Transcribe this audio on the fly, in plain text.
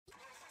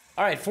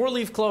All right,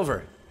 4-leaf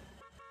clover.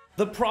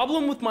 The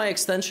problem with my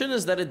extension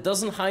is that it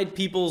doesn't hide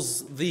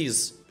people's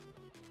these.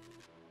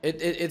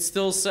 It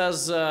still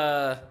says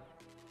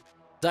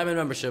diamond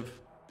membership.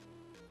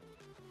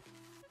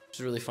 Which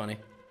is really funny.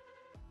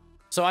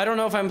 So I don't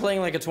know if I'm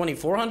playing like a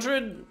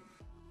 2400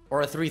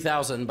 or a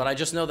 3000, but I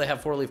just know they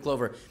have 4-leaf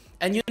clover.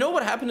 And you know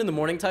what happened in the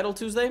morning title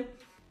Tuesday?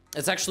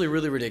 It's actually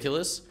really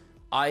ridiculous.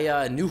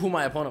 I knew who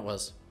my opponent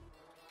was.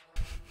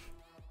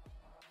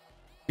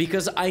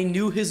 Because I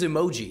knew his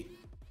emoji.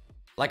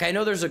 Like, I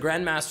know there's a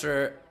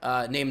grandmaster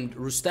named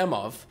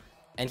Rustemov,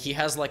 and he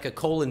has like a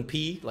colon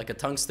P, like a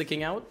tongue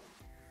sticking out.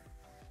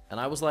 And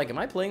I was like, am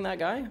I playing that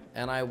guy?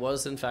 And I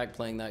was, in fact,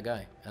 playing that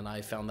guy. And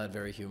I found that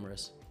very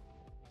humorous.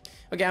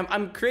 Okay,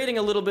 I'm creating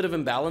a little bit of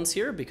imbalance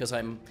here because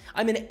I'm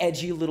an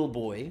edgy little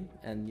boy.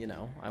 And, you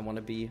know, I want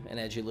to be an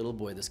edgy little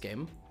boy this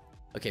game.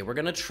 Okay, we're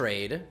going to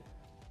trade.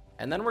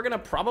 And then we're going to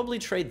probably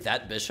trade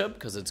that bishop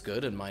because it's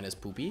good and mine is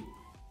poopy.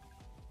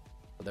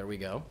 So there we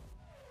go.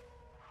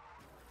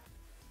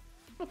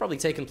 I'll probably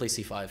take and play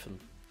c5 and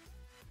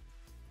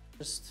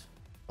just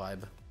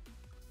vibe.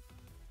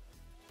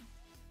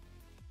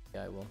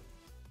 Yeah, I will.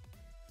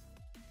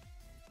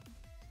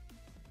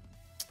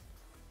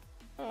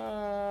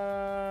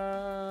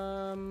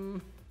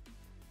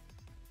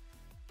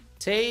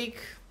 Take.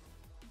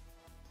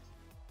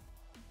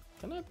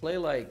 Can I play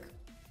like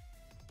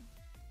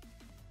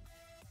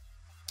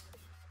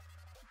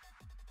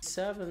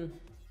 7?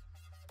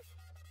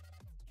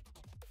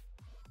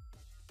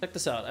 Check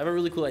this out. I have a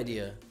really cool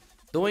idea.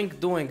 Doink,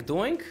 doink,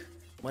 doink.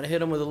 I'm gonna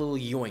hit him with a little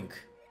yoink.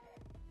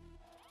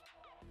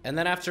 And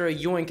then after a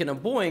yoink and a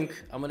boink,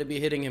 I'm gonna be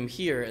hitting him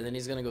here, and then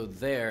he's gonna go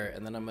there,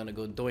 and then I'm gonna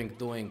go doink,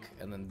 doink,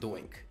 and then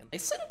doink. And I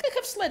think I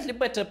have slightly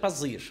better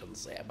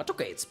positions there, but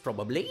okay, it's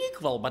probably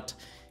equal, but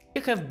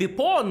you have b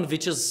pawn,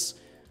 which is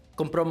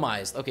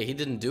compromised. Okay, he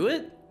didn't do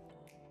it,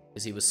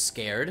 because he was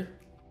scared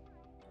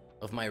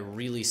of my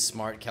really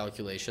smart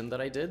calculation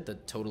that I did,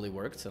 that totally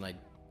worked, and I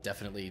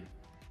definitely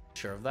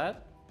sure of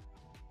that.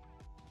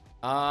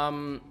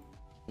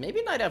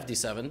 Maybe knight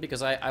fd7,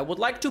 because I would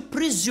like to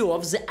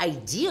preserve the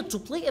idea to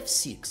play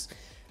f6.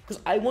 Because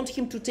I want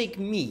him to take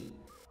me.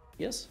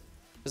 Yes?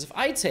 Because if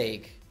I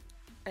take,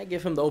 I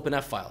give him the open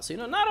f file. So, you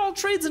know, not all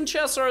trades in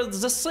chess are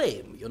the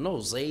same. You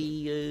know,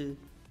 they...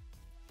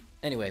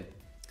 Anyway.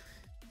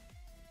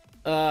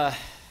 F6,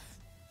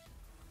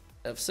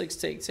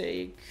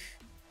 take.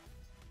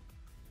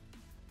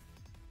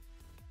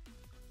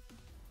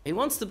 He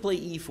wants to play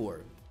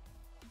e4.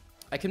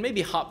 I can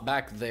maybe hop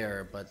back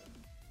there, but...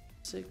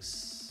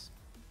 6...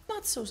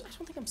 Not so... I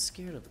don't think I'm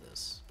scared of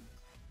this.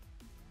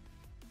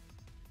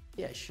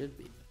 Yeah, I should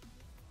be.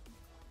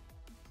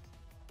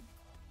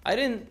 I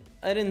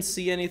didn't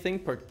see anything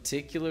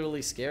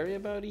particularly scary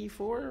about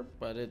e4,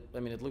 but I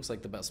mean, it looks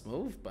like the best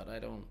move, but I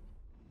don't...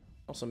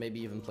 Also, maybe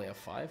even play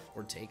f5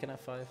 or take an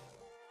f5.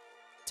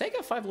 Take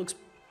f5 looks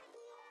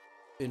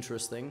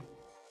interesting.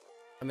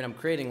 I mean, I'm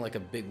creating like a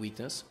big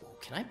weakness. Oh,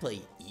 can I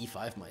play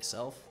e5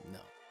 myself? No.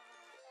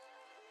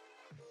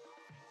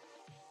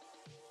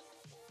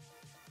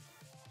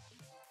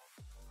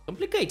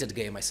 Complicated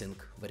game, I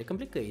think. Very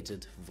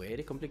complicated.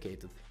 Very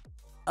complicated.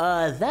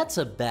 That's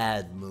a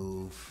bad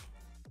move.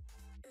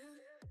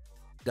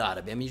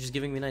 Gotta be. I mean, you're just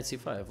giving me knight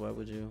c5. Why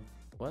would you...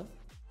 What?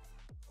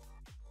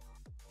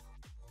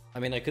 I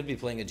mean, I could be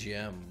playing a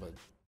GM, but...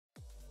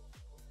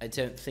 I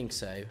don't think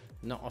so.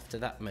 Not after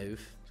that move.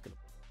 It's gonna...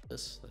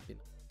 This. That'd be...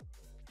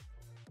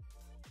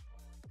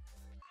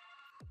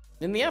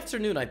 In the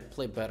afternoon, I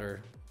play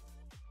better.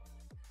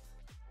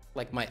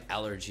 Like my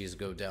allergies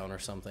go down or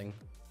something.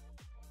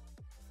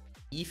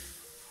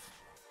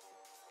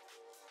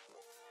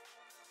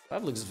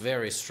 That looks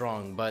very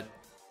strong, but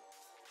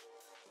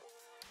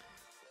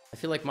I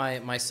feel like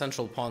my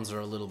central pawns are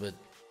a little bit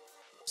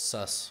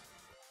sus.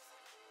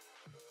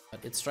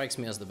 But it strikes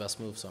me as the best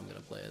move, so I'm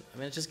gonna play it. I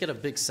mean, just get a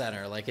big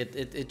center. Like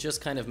it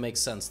just kind of makes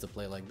sense to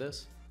play like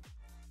this.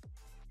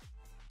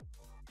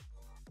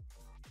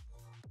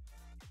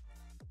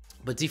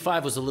 But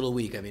d5 was a little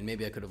weak. I mean,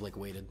 maybe I could have like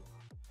waited.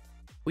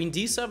 Queen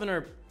d7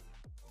 or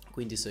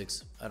Queen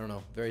d6? I don't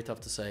know. Very tough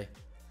to say.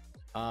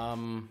 I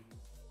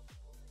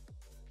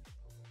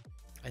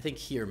think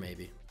here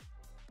maybe.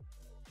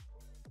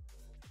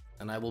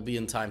 And I will be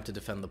in time to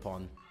defend the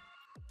pawn.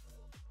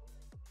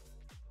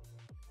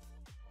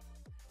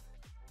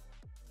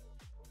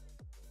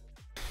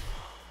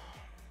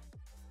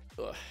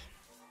 Ugh.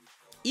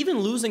 Even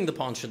losing the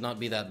pawn should not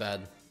be that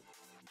bad.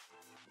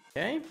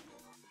 Okay.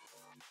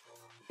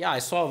 Yeah, I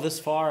saw this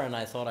far and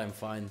I thought I'm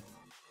fine.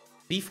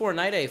 b4,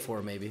 knight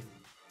a4 maybe.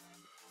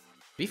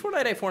 b4,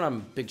 knight a4 and I'm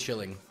big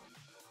chilling.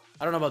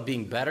 I don't know about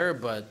being better,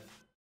 but...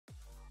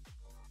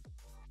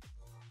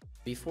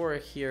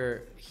 b4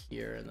 here,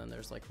 and then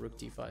there's like rook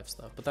d5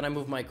 stuff. But then I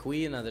move my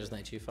queen and there's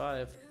knight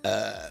g5.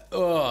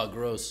 Oh,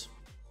 gross.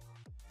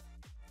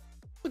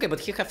 Okay, but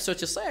he have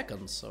 30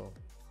 seconds, so...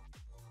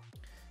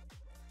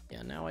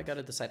 Yeah, now I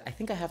gotta decide. I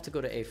think I have to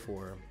go to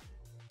a4.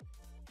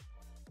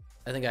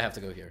 I think I have to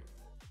go here.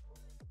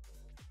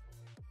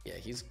 Yeah,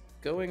 he's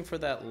going for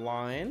that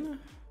line.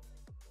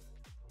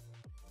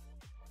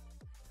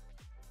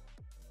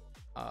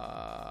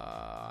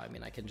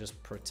 can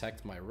just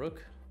protect my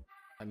rook.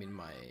 I mean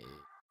my...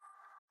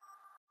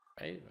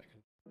 Right?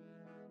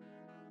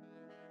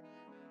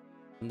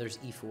 And there's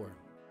e4.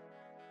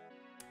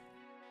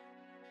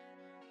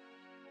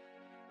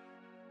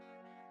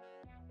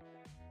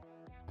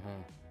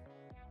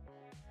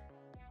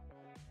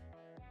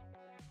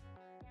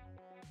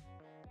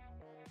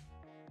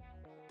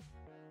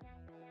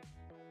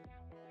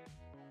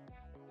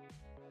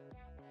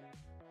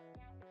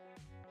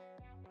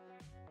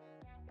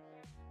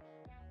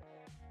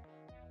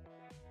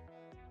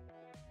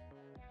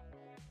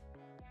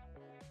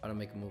 How to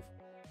make a move.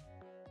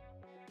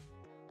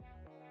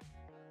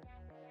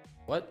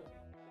 What?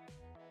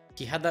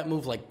 He had that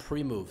move like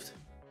pre-moved.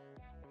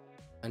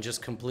 And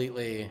just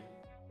completely...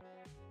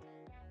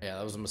 Yeah,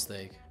 that was a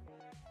mistake.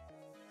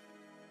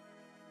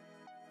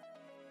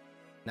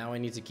 Now I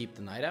need to keep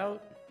the knight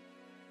out.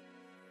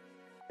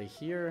 Play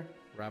here,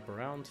 wrap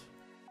around.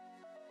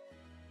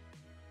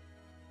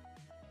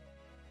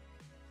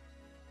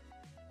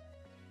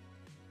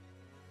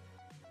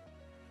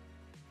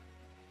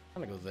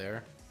 I'm gonna go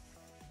there.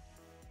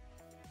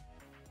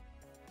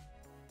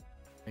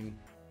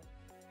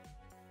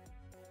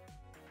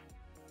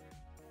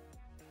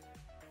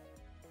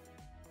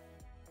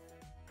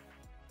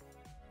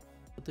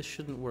 But this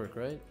shouldn't work,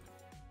 right?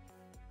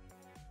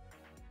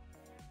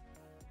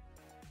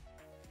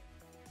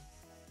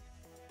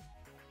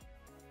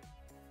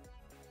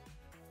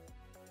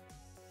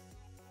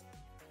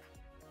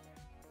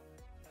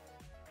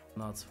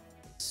 Not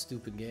a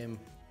stupid game.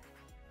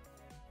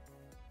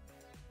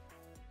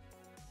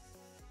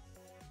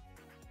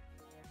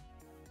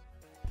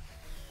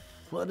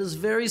 That is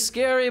very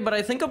scary, but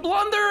I think a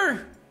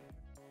blunder!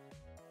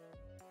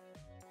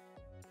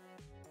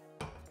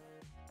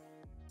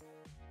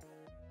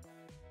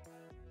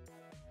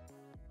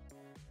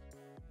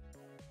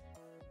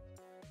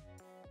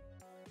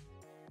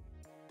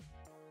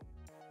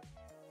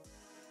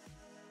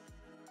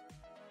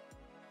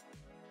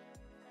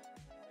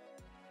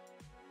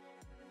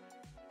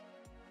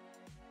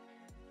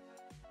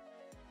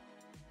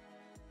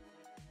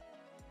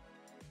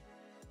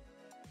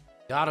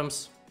 Got him.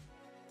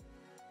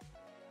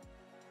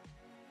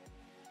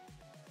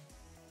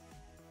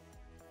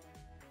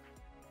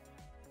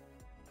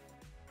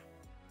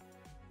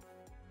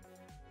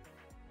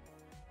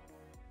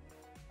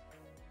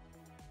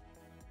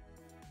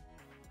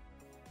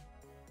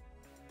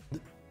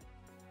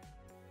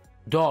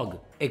 Dog,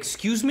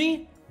 excuse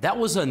me? That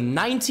was a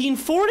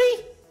 1940?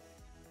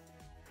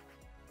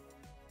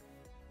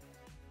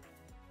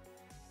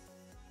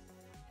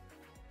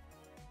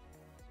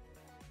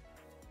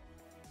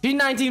 He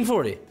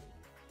 1940.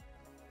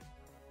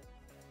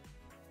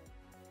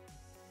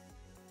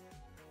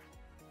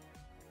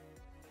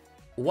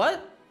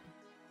 What?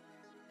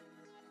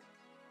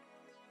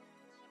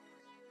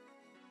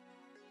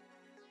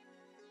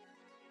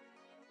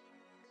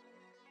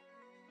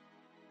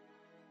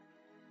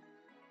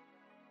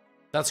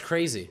 That's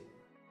crazy.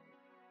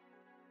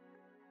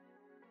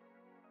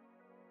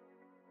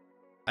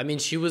 I mean,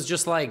 she was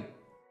just like...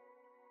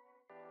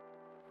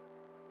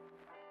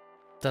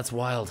 That's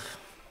wild.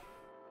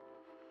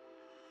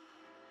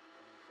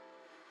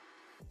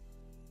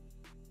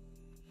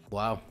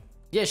 Wow.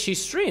 Yeah, she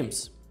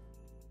streams.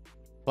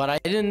 But I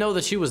didn't know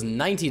that she was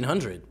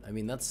 1900. I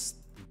mean, that's...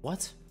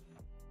 What?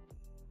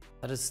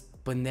 That is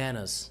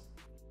bananas.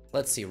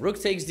 Let's see. Rook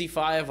takes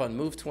d5 on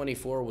move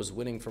 24 was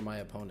winning for my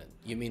opponent.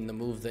 You mean the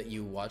move that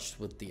you watched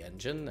with the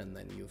engine and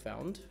then you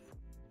found?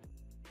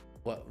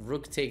 What?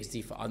 Rook takes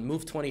d5 on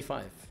move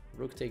 25.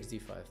 Rook takes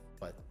d5.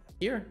 But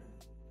here?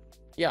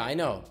 Yeah, I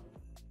know.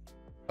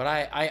 But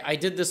I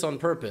did this on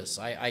purpose.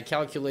 I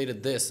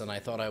calculated this and I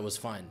thought I was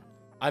fine.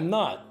 I'm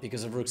not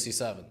because of rook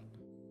c7.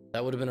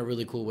 That would have been a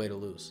really cool way to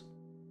lose.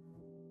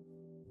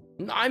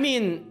 I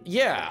mean,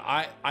 yeah,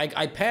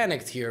 I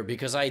panicked here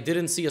because I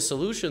didn't see a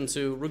solution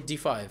to rook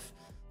d5.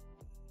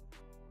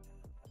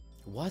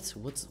 What?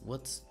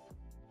 What's...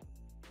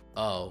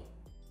 Oh.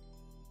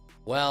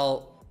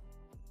 Well...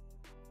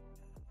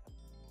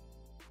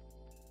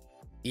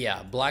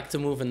 Yeah, black to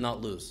move and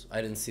not lose.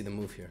 I didn't see the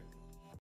move here.